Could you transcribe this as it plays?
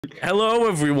Hello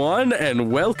everyone,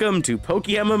 and welcome to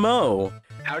Pokemmo.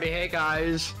 Howdy, hey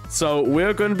guys. So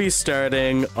we're going to be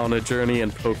starting on a journey in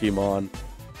Pokemon,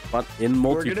 but in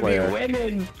multiplayer. We're gonna be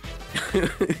women.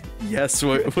 Yes,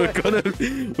 we're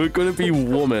gonna be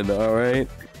woman. All right.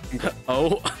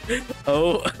 Oh,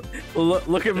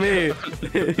 look at me.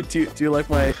 do you like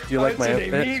my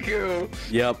outfit? Miku.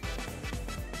 Yep.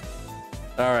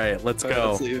 All right, let's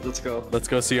go. Let's go. Let's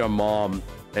go see our mom.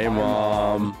 Hey,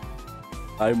 mom.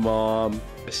 Hi, mom.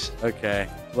 Okay,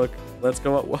 look, let's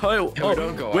go out. Oh,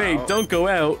 don't go wait, out. don't go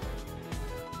out.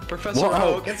 Professor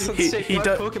Oak,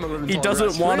 he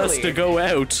doesn't want us to go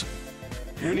out.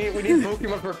 We need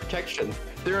Pokemon for protection.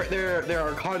 There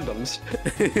are condoms.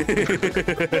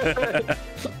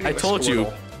 I told you.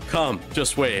 Come,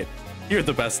 just wait. You're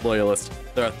the best loyalist.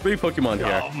 There are 3 Pokemon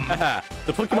here.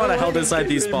 The Pokemon I held inside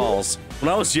these balls. When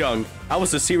I was young, I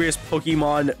was a serious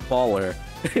Pokemon baller.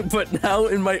 But now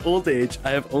in my old age,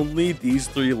 I have only these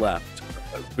 3 left.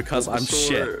 Because I'm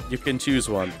shit. You can choose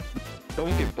one.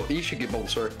 You should get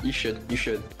Bulbasaur. You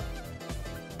should.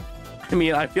 I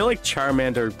mean, I feel like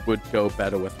Charmander would go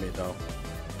better with me, though.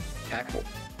 Tackle.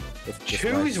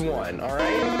 Choose one,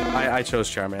 alright? I chose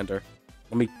Charmander.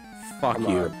 Let me fuck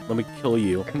you. Let me kill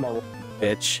you. Come on.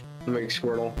 Bitch. Make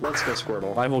Squirtle. Let's go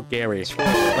Squirtle. Rival Gary.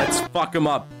 Squirtle. Let's fuck him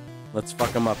up. Let's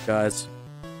fuck him up, guys.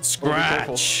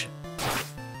 Scratch.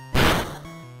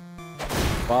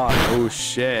 Fuck. Oh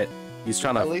shit. He's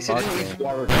trying to. At least he doesn't use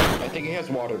water gun. I think he has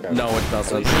water gun. No, it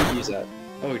doesn't. At least he use that.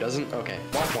 Oh, he doesn't? Okay.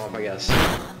 Womp womp, I guess.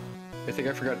 I think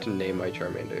I forgot to name my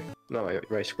Charmander. No, my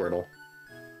Squirtle.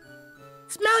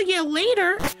 Smell you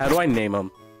later. How do I name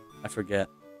him? I forget.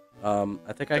 I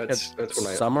think I could.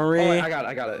 Summary. Oh, I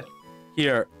got it.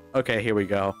 Here. Okay, here we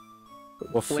go.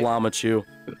 We'll Flamachu.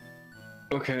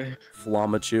 Okay.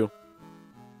 Flamachu.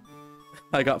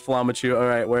 I got Flamachu. All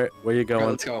right, where you going?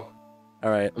 Let's go. All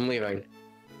right. I'm leaving.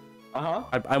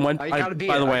 I went.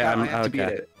 By the way, I'm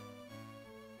okay.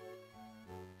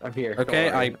 I'm here.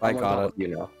 Okay, I got it. You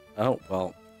know. Oh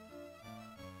well.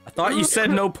 I thought you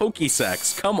said no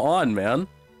Pokesex. Come on, man.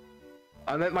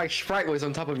 I meant my sprite was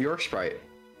on top of your sprite.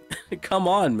 Come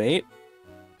on, mate.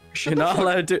 You're not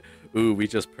allowed to. Ooh, we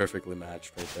just perfectly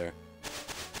matched right there.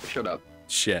 Shut up.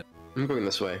 Shit. I'm going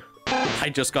this way.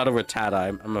 I just got a Rattata.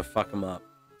 I'm gonna fuck him up,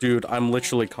 dude. I'm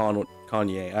literally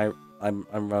Kanye. I'm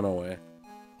Runaway.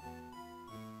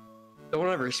 Don't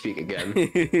ever speak again.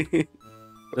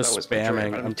 Just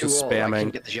spamming. I'm just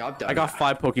spamming. Get the job done. I got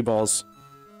 5 Pokeballs.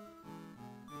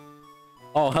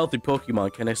 All healthy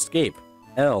Pokemon can escape.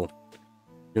 L.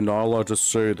 You're not allowed to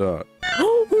say that.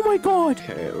 Oh my god!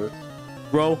 Okay.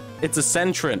 Bro, it's a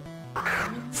Centrant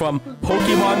from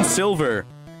Pokemon Silver.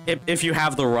 If you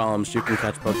have the ROMs, you can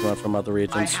catch Pokemon from other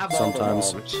regions.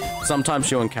 Sometimes. Sometimes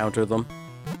you encounter them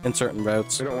in certain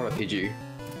routes. I don't want a PG. There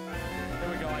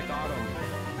we go, I got him.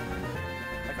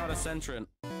 I got a Centrant.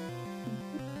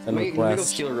 Send Let me go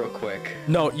request. heal real quick.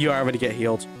 No, you already get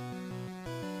healed.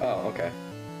 Oh, okay.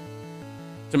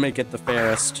 To make it the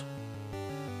fairest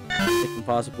it can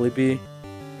possibly be.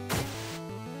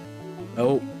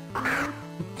 Oh.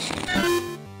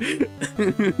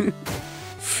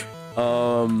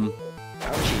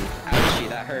 Ouchie,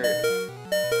 that hurt.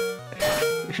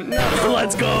 No!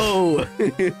 Let's go!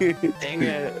 Dang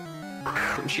it.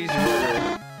 She's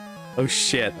murdered. Oh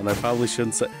shit, and I probably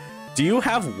shouldn't say. Do you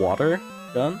have water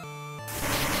gun?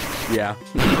 Yeah.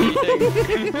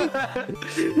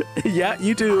 Yeah,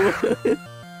 you do.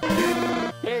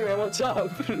 Hey man, what's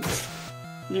up?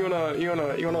 You want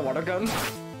a water gun?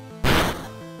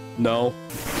 No.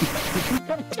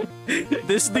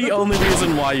 This is the only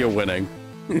reason why you're winning.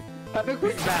 Have a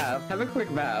quick bath. Have a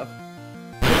quick bath.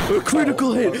 A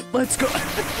critical hit. Let's go.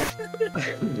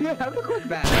 Have a quick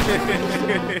bath.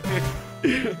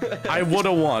 I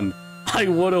would've won. I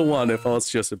would've won if I was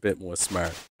just a bit more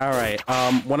smart. Alright,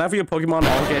 whenever your Pokemon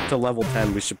all get to level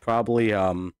 10, we should probably,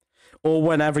 or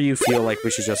whenever you feel like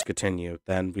we should just continue,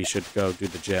 then we should go do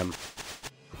the gym.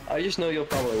 I just know you'll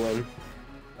probably win.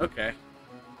 Okay.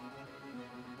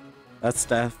 That's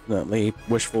definitely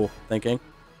wishful thinking.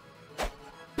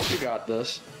 You got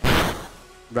this.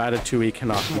 Ratatouille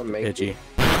cannot beat the Pidgey.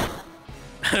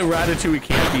 Ratatouille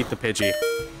can't beat the Pidgey.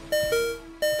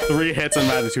 3 hits and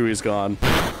Ratatouille's gone.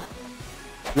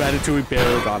 Ratatouille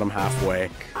barely got him halfway.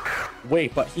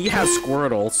 Wait, but he has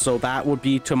Squirtle, so that would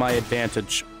be to my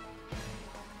advantage.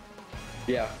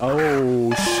 Yeah.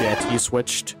 Oh shit, he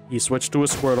switched. He switched to a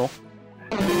Squirtle.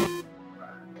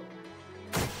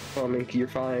 Oh, Minky, you're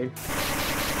fine.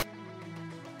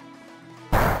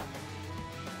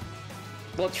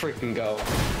 Let's freaking go.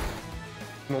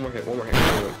 One more hit,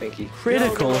 thank you.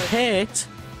 Critical hit?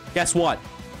 Guess what?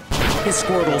 His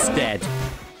Squirtle's dead.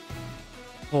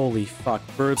 Holy fuck.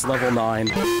 Bird's level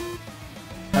 9.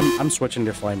 I'm switching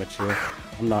to Flamethrough.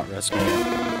 I'm not risking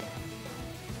it.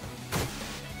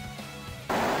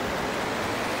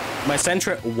 My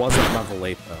Sentret wasn't level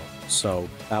 8 though, so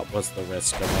that was the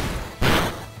risk of it.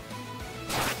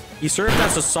 He served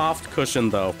as a soft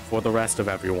cushion though for the rest of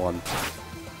everyone.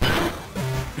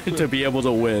 To be able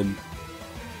to win.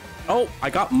 Oh,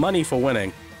 I got money for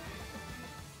winning.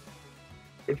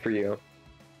 Good for you.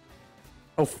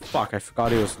 Oh fuck, I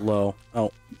forgot he was low.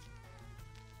 Oh.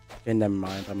 Okay, never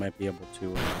mind. I might be able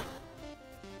to.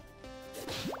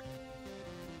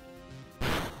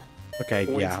 Okay,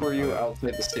 Wait yeah. for you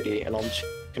outside the city, and I'm just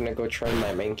gonna go train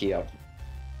my Mankey up.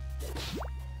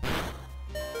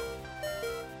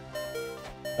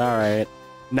 Alright.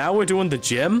 Now we're doing the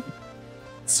gym.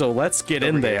 So let's get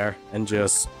in there and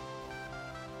just...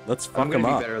 Let's fuck him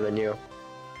up. Better than you.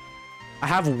 I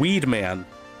have Weed Man.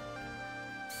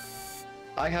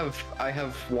 I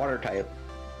have water type.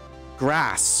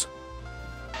 Grass.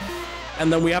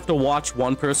 And then we have to watch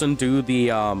one person do the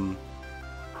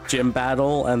gym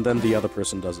battle, and then the other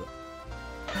person does it.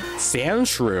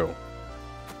 Sandshrew.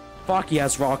 Fuck, he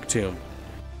has Rock Tomb.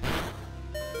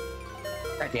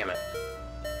 God damn it.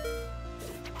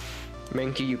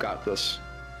 Mankey, you got this.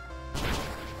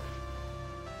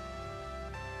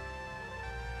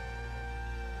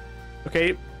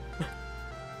 Okay.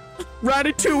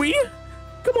 Ratatouille!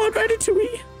 Come on,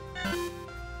 Ratatouille!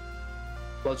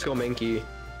 Let's go, Mankey.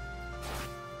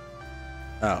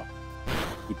 Oh.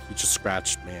 He just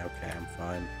scratched me. Okay, I'm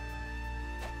fine.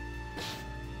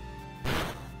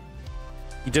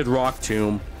 He did Rock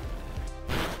Tomb.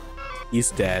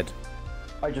 He's dead.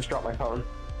 I just dropped my phone.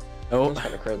 Oh.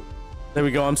 Kind of crit. There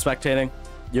we go, I'm spectating.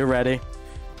 You're ready.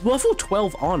 Level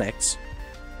 12 Onyx.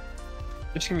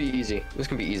 This can be easy. This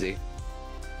can be easy.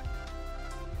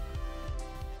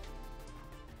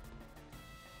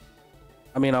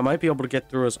 I mean, I might be able to get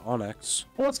through his Onyx.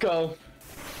 Let's go.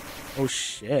 Oh,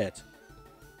 shit.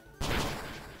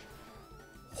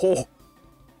 Oh.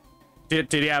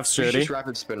 Did he have Sturdy? Just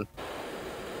rapid spin.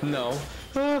 No.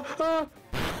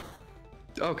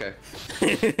 Okay.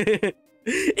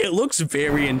 It looks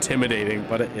very intimidating,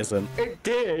 but it isn't. It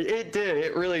did. It did.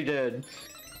 It really did.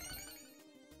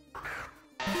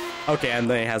 Okay, and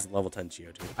then he has level 10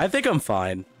 Geodude. I think I'm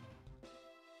fine.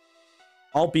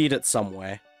 I'll beat it some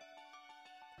way.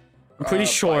 I'm pretty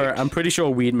sure. Bike. I'm pretty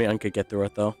sure Weedman could get through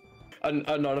it though. A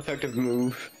non-effective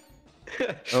move.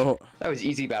 Oh. That was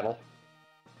easy battle.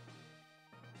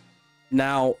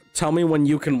 Now, tell me when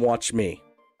you can watch me.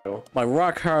 Oh. My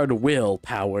rock-hard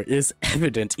willpower is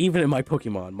evident even in my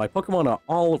Pokemon. My Pokemon are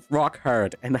all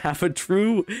rock-hard and have a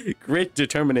true grit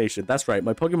determination. That's right,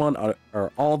 my Pokemon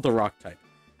are all the rock type.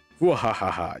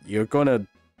 Whoa-ha-ha-ha. You're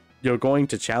going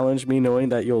to challenge me knowing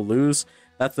that you'll lose?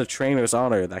 That's the trainer's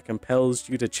honor that compels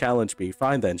you to challenge me.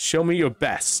 Fine then, show me your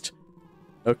best.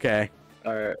 Okay.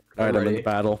 Alright, I'm in the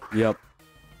battle. Yep.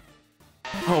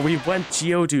 Oh, we went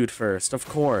Geodude first, of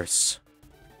course.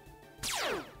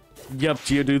 Yep,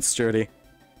 Geodude's sturdy.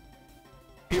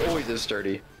 He always is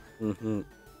sturdy. Mm-hmm.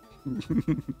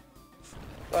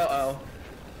 Uh-oh.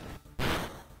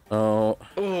 Oh.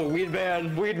 Oh,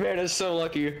 Weedman. Weedman is so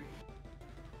lucky.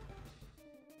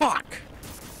 Fuck!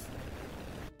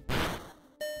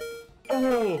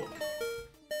 Oh!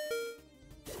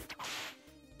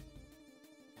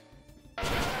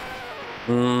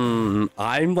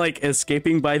 I'm like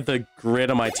escaping by the grit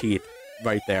of my teeth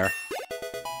right there.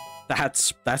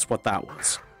 That's what that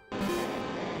was.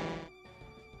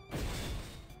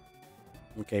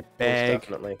 Okay, bag. Most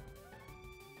definitely.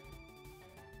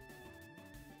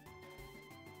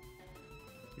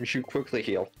 You should quickly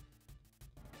heal.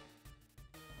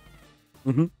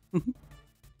 Mm-hmm.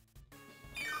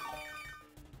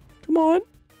 Come on.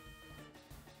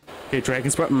 Okay,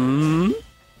 Dragon Sprout.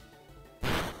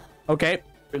 Okay.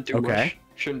 Shouldn't do much.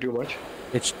 Shouldn't do much.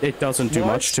 It doesn't do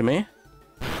much to me.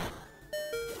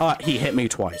 He hit me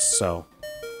twice, so.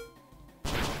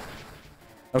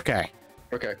 Okay.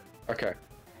 Okay. Okay.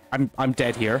 I'm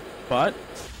dead here, but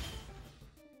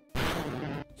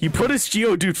he put his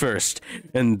Geodude first,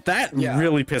 and that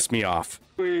really pissed me off.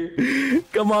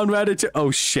 Come on, Rattata.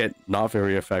 Oh shit, not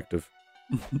very effective.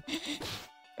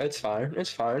 It's fine. It's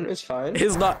fine. It's fine.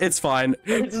 It's not. It's fine.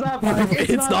 It's not fine.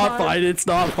 It's not fine. It's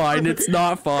not fine. It's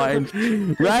not fine.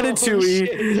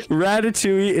 Ratatouille.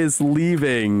 Ratatouille is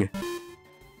leaving.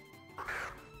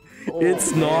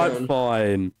 It's not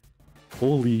fine.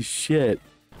 Holy shit.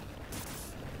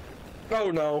 Oh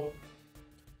no.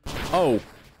 Oh.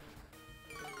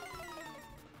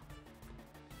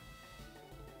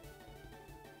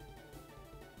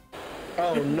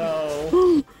 Oh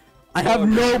no. I have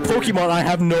no Pokemon. I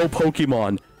have no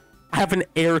Pokemon. I have an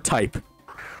air type.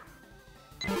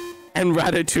 And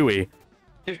Ratatouille.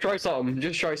 Just try something.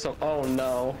 Just try something. Oh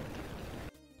no.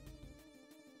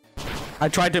 I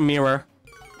tried to mirror.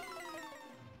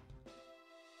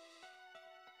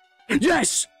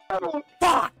 Yes! Oh,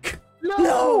 Fuck! no!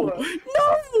 No!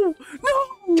 No!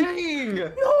 No! Dang!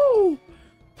 No!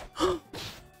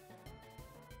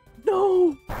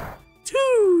 No!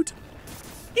 Dude!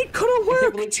 It could have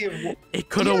worked! It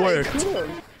could have worked!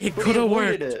 It could have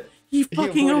worked! He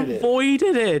fucking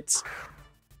avoided it!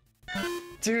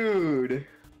 Dude!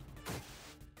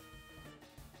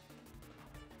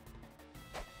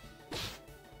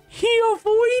 He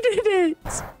avoided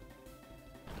it!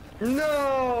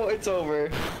 No! It's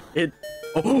over. It...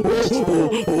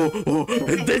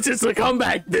 This is the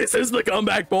comeback! This is the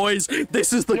comeback, boys!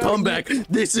 This is the comeback!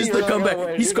 This is the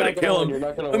comeback! He's gonna kill him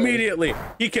immediately!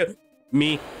 He killed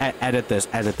me. Edit this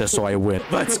so I win.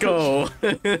 Let's go!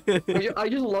 I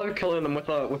just love killing them with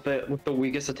the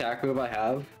weakest attack move I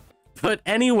have. But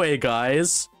anyway,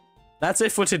 guys, that's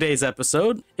it for today's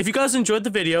episode. If you guys enjoyed the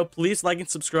video, please like and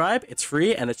subscribe. It's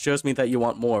free and it shows me that you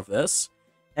want more of this.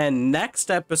 And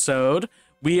next episode,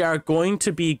 we are going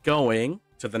to be going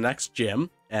to the next gym,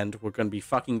 and we're going to be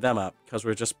fucking them up because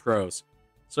we're just pros.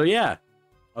 So yeah,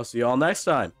 I'll see you all next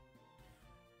time.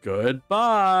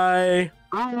 Goodbye.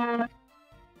 Bye.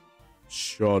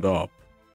 Shut up.